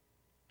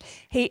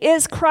 He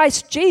is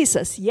Christ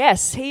Jesus.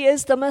 Yes, He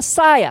is the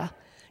Messiah,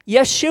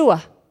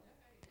 Yeshua.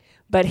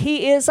 but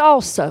he is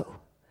also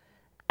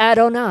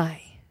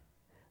Adonai,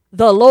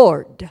 the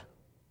Lord,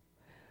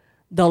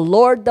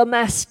 the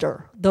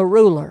master, the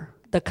ruler,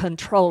 the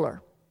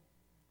controller.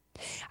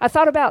 I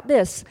thought about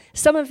this.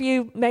 Some of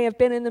you may have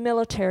been in the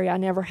military. I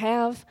never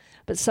have,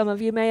 but some of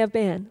you may have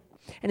been.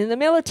 And in the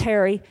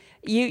military,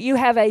 you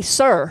have a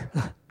sir.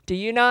 Do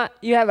you not?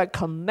 You have a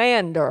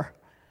commander.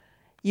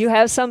 You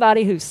have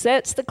somebody who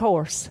sets the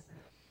course.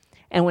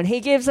 And when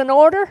he gives an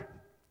order,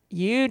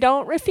 you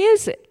don't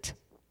refuse it.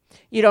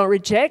 You don't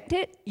reject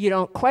it. You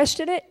don't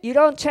question it. You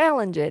don't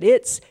challenge it.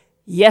 It's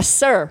yes,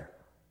 sir.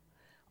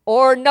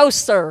 Or no,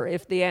 sir,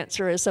 if the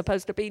answer is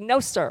supposed to be no,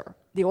 sir.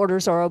 The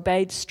orders are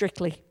obeyed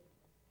strictly.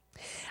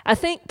 I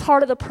think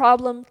part of the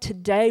problem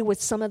today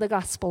with some of the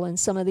gospel and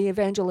some of the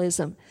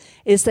evangelism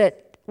is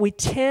that we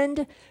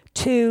tend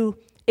to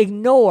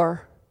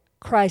ignore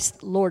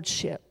Christ's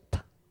lordship.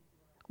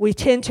 We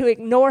tend to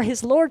ignore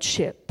his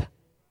lordship.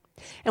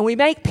 And we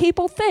make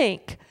people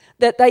think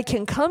that they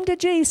can come to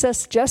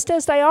Jesus just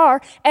as they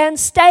are and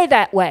stay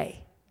that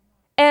way.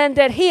 And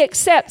that he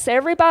accepts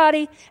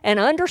everybody and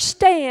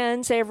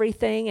understands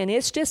everything, and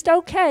it's just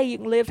okay. You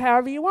can live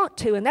however you want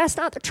to. And that's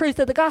not the truth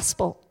of the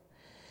gospel.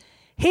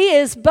 He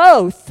is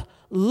both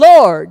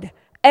Lord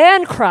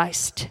and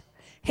Christ.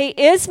 He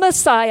is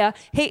Messiah.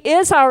 He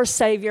is our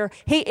Savior.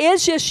 He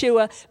is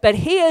Yeshua, but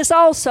he is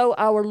also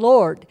our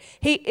Lord.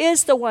 He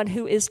is the one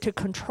who is to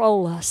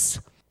control us.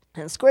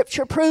 And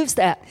Scripture proves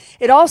that.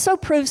 It also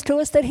proves to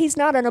us that he's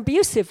not an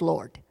abusive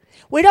Lord.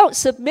 We don't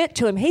submit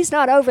to him. He's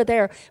not over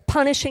there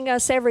punishing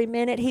us every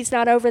minute. He's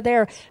not over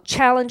there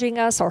challenging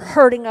us or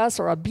hurting us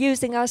or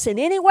abusing us in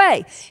any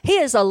way. He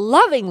is a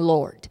loving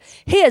Lord.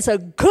 He is a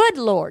good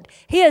Lord.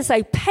 He is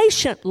a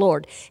patient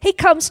Lord. He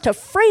comes to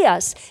free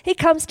us. He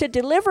comes to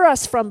deliver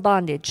us from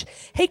bondage.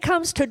 He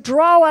comes to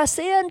draw us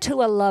into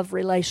a love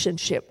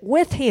relationship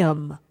with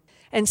him.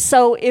 And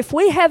so if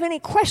we have any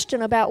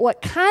question about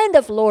what kind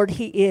of Lord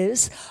he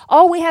is,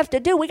 all we have to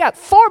do, we got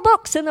 4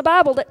 books in the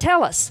Bible that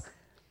tell us.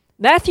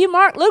 Matthew,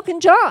 Mark, Luke, and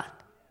John.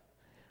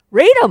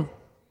 Read them.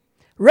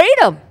 Read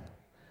them.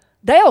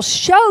 They'll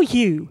show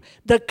you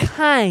the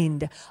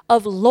kind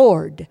of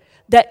Lord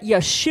that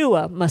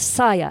Yeshua,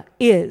 Messiah,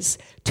 is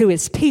to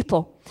his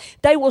people.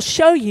 They will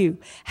show you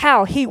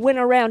how he went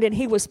around and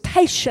he was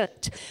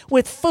patient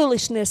with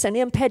foolishness and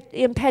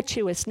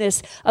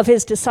impetuousness of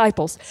his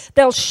disciples.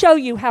 They'll show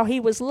you how he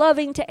was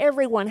loving to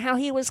everyone, how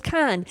he was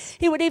kind.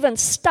 He would even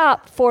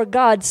stop for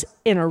God's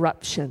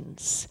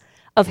interruptions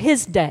of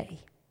his day,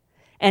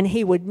 and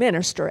he would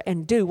minister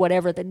and do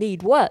whatever the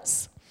need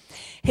was.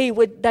 They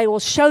will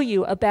show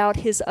you about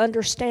his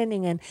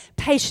understanding and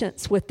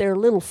patience with their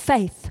little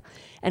faith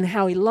and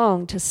how he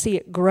longed to see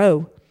it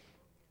grow.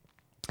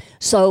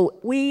 So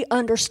we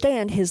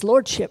understand his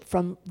lordship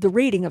from the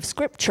reading of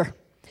Scripture,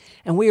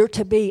 and we are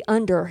to be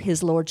under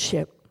his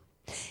lordship.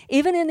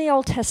 Even in the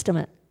Old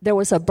Testament, there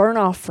was a burnt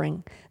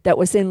offering that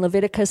was in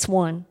Leviticus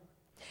 1.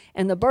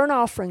 And the burnt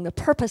offering, the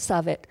purpose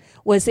of it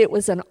was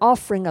an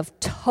offering of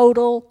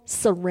total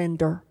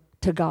surrender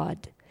to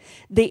God.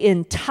 The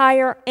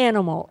entire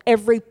animal,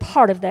 every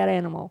part of that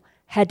animal,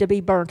 had to be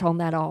burnt on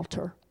that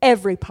altar.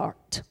 Every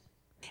part.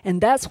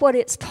 And that's what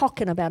it's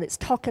talking about. It's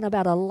talking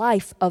about a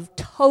life of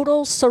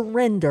total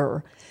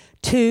surrender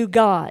to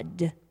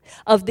God,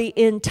 of the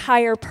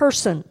entire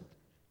person.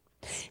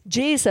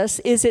 Jesus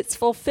is its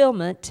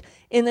fulfillment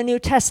in the New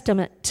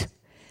Testament.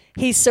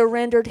 He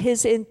surrendered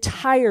his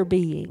entire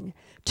being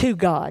to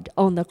God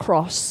on the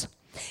cross.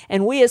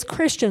 And we as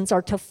Christians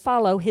are to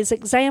follow his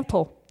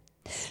example.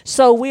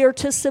 So we are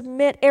to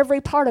submit every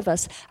part of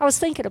us. I was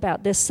thinking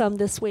about this some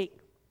this week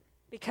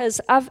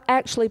because I've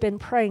actually been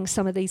praying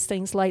some of these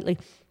things lately.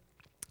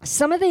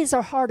 Some of these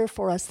are harder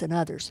for us than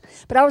others.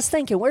 But I was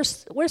thinking we're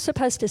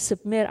supposed to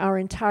submit our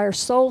entire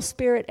soul,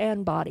 spirit,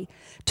 and body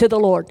to the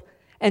Lord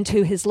and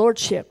to his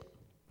lordship.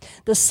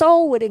 The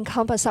soul would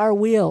encompass our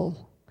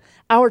will,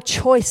 our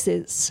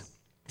choices.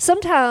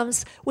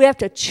 Sometimes we have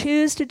to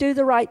choose to do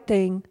the right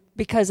thing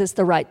because it's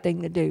the right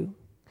thing to do.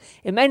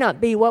 It may not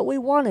be what we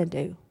want to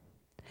do.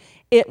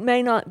 It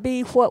may not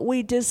be what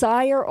we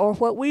desire or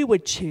what we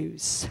would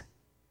choose.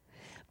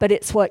 But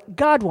it's what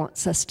God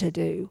wants us to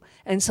do.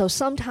 And so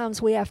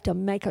sometimes we have to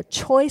make a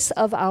choice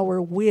of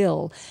our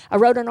will. I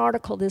wrote an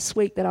article this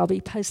week that I'll be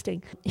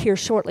posting here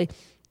shortly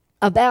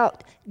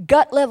about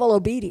gut-level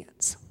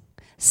obedience.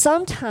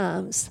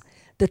 Sometimes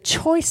the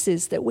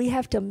choices that we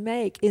have to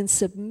make in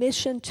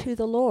submission to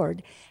the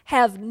Lord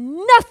have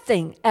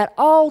nothing at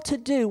all to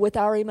do with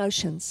our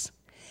emotions,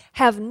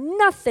 have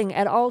nothing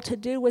at all to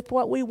do with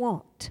what we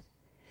want.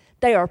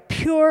 They are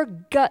pure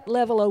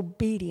gut-level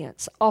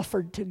obedience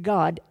offered to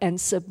God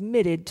and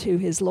submitted to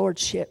his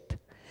lordship.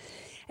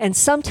 And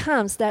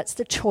sometimes that's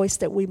the choice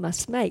that we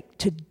must make,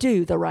 to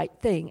do the right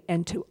thing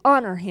and to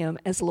honor him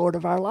as Lord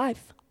of our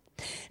life.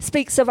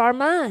 Speaks of our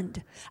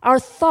mind, our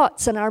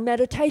thoughts and our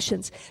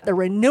meditations, the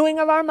renewing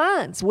of our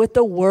minds with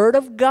the Word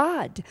of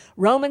God.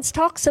 Romans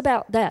talks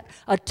about that,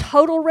 a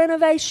total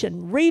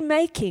renovation,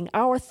 remaking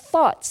our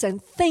thoughts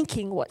and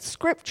thinking what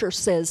Scripture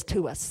says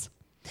to us.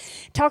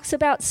 Talks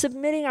about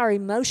submitting our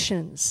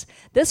emotions.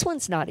 This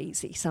one's not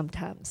easy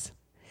sometimes.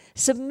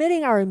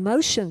 Submitting our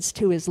emotions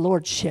to his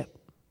lordship.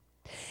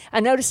 I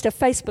noticed a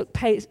Facebook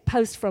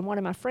post from one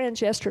of my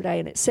friends yesterday,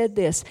 and it said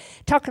this,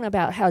 talking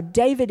about how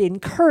David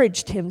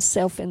encouraged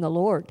himself in the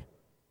Lord.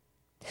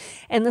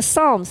 And the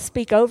Psalms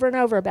speak over and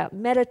over about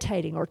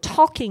meditating or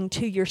talking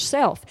to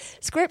yourself.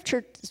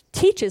 Scripture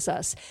teaches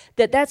us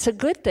that that's a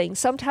good thing.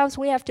 Sometimes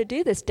we have to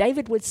do this.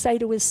 David would say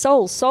to his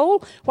soul,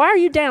 "Soul, why are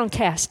you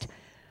downcast?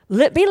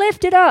 Be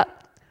lifted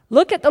up.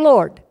 Look at the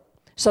Lord."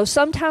 So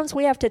sometimes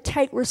we have to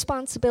take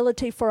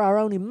responsibility for our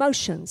own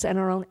emotions and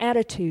our own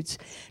attitudes.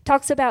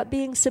 Talks about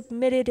being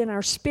submitted in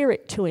our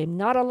spirit to him,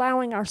 not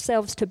allowing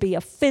ourselves to be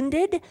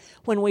offended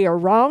when we are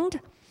wronged,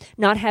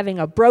 not having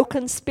a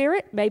broken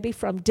spirit, maybe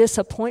from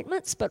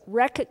disappointments, but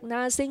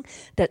recognizing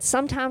that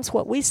sometimes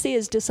what we see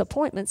as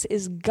disappointments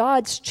is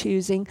God's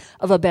choosing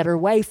of a better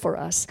way for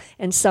us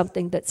and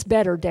something that's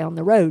better down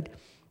the road.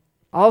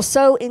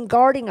 Also, in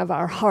guarding of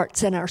our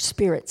hearts and our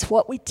spirits,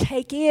 what we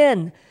take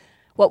in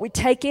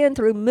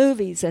through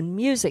movies and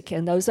music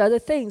and those other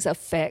things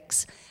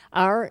affects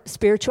our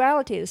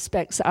spirituality. It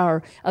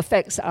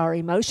affects our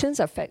emotions,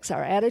 affects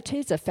our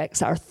attitudes,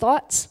 affects our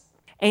thoughts,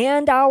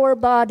 and our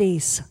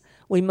bodies.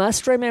 We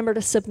must remember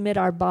to submit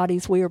our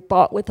bodies. We are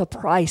bought with a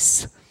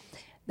price.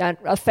 That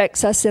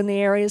affects us in the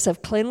areas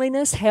of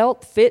cleanliness,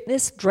 health,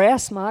 fitness,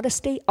 dress,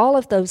 modesty. All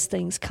of those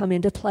things come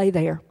into play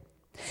there.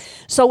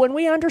 So when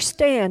we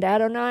understand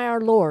Adonai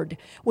our Lord,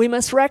 we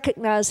must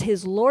recognize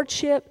his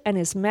lordship and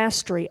his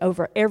mastery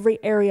over every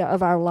area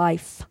of our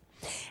life.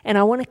 And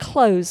I want to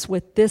close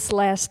with this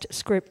last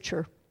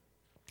scripture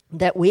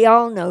that we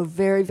all know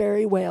very,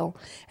 very well.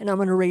 And I'm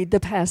going to read the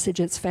passage.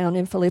 It's found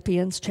in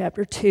Philippians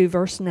chapter 2,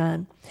 verse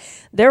 9.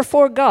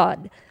 Therefore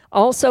God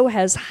also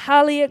has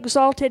highly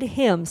exalted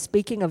him,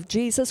 speaking of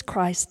Jesus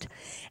Christ,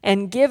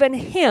 and given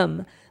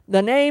him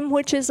the name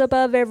which is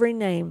above every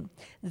name,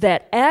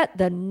 that at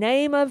the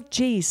name of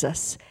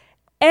Jesus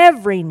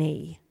every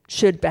knee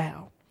should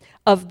bow,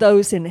 of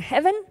those in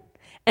heaven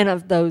and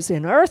of those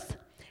in earth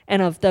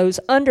and of those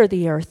under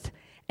the earth,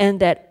 and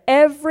that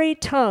every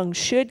tongue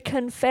should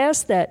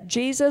confess that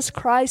Jesus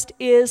Christ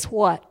is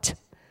what?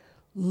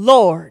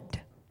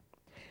 Lord,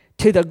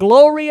 to the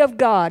glory of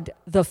God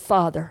the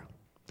Father.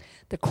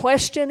 The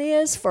question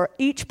is for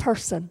each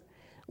person,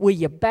 will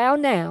you bow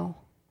now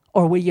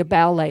or will you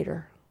bow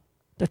later?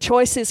 The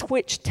choice is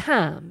which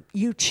time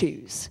you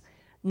choose,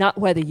 not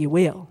whether you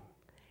will.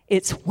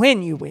 It's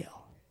when you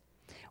will.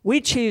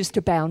 We choose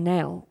to bow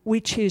now.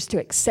 We choose to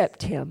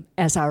accept him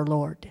as our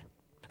Lord.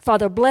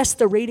 Father, bless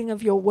the reading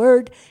of your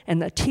word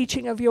and the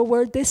teaching of your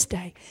word this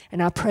day.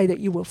 And I pray that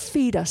you will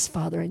feed us,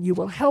 Father, and you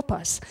will help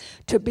us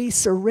to be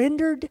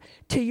surrendered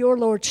to your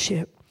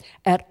lordship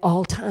at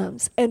all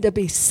times and to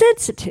be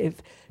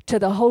sensitive to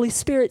the Holy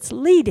Spirit's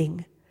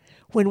leading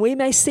when we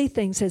may see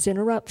things as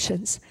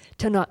interruptions,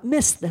 to not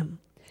miss them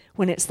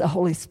when it's the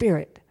Holy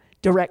Spirit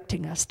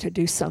directing us to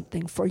do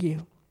something for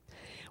you.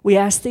 We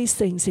ask these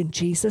things in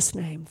Jesus'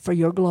 name for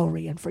your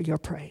glory and for your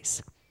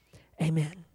praise. Amen.